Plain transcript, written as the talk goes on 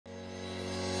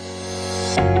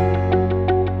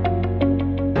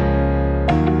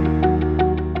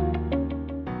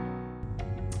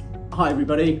Hi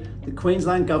everybody, the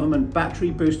Queensland Government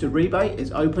Battery Booster Rebate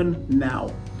is open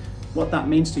now. What that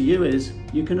means to you is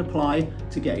you can apply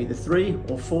to get either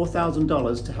 $3,000 or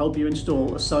 $4,000 to help you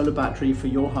install a solar battery for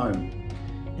your home.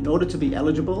 In order to be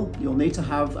eligible, you'll need to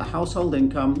have a household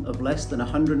income of less than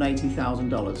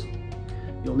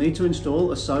 $180,000. You'll need to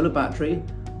install a solar battery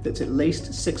that's at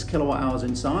least 6 kilowatt hours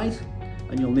in size,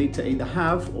 and you'll need to either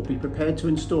have or be prepared to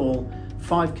install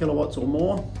 5 kilowatts or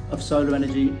more of solar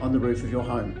energy on the roof of your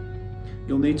home.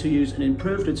 You'll need to use an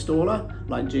improved installer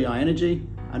like GI Energy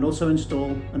and also install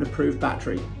an approved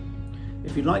battery.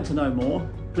 If you'd like to know more,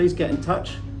 please get in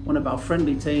touch. One of our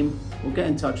friendly team will get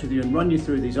in touch with you and run you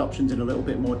through these options in a little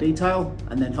bit more detail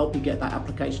and then help you get that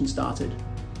application started.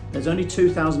 There's only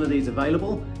 2,000 of these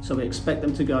available, so we expect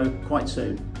them to go quite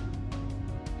soon.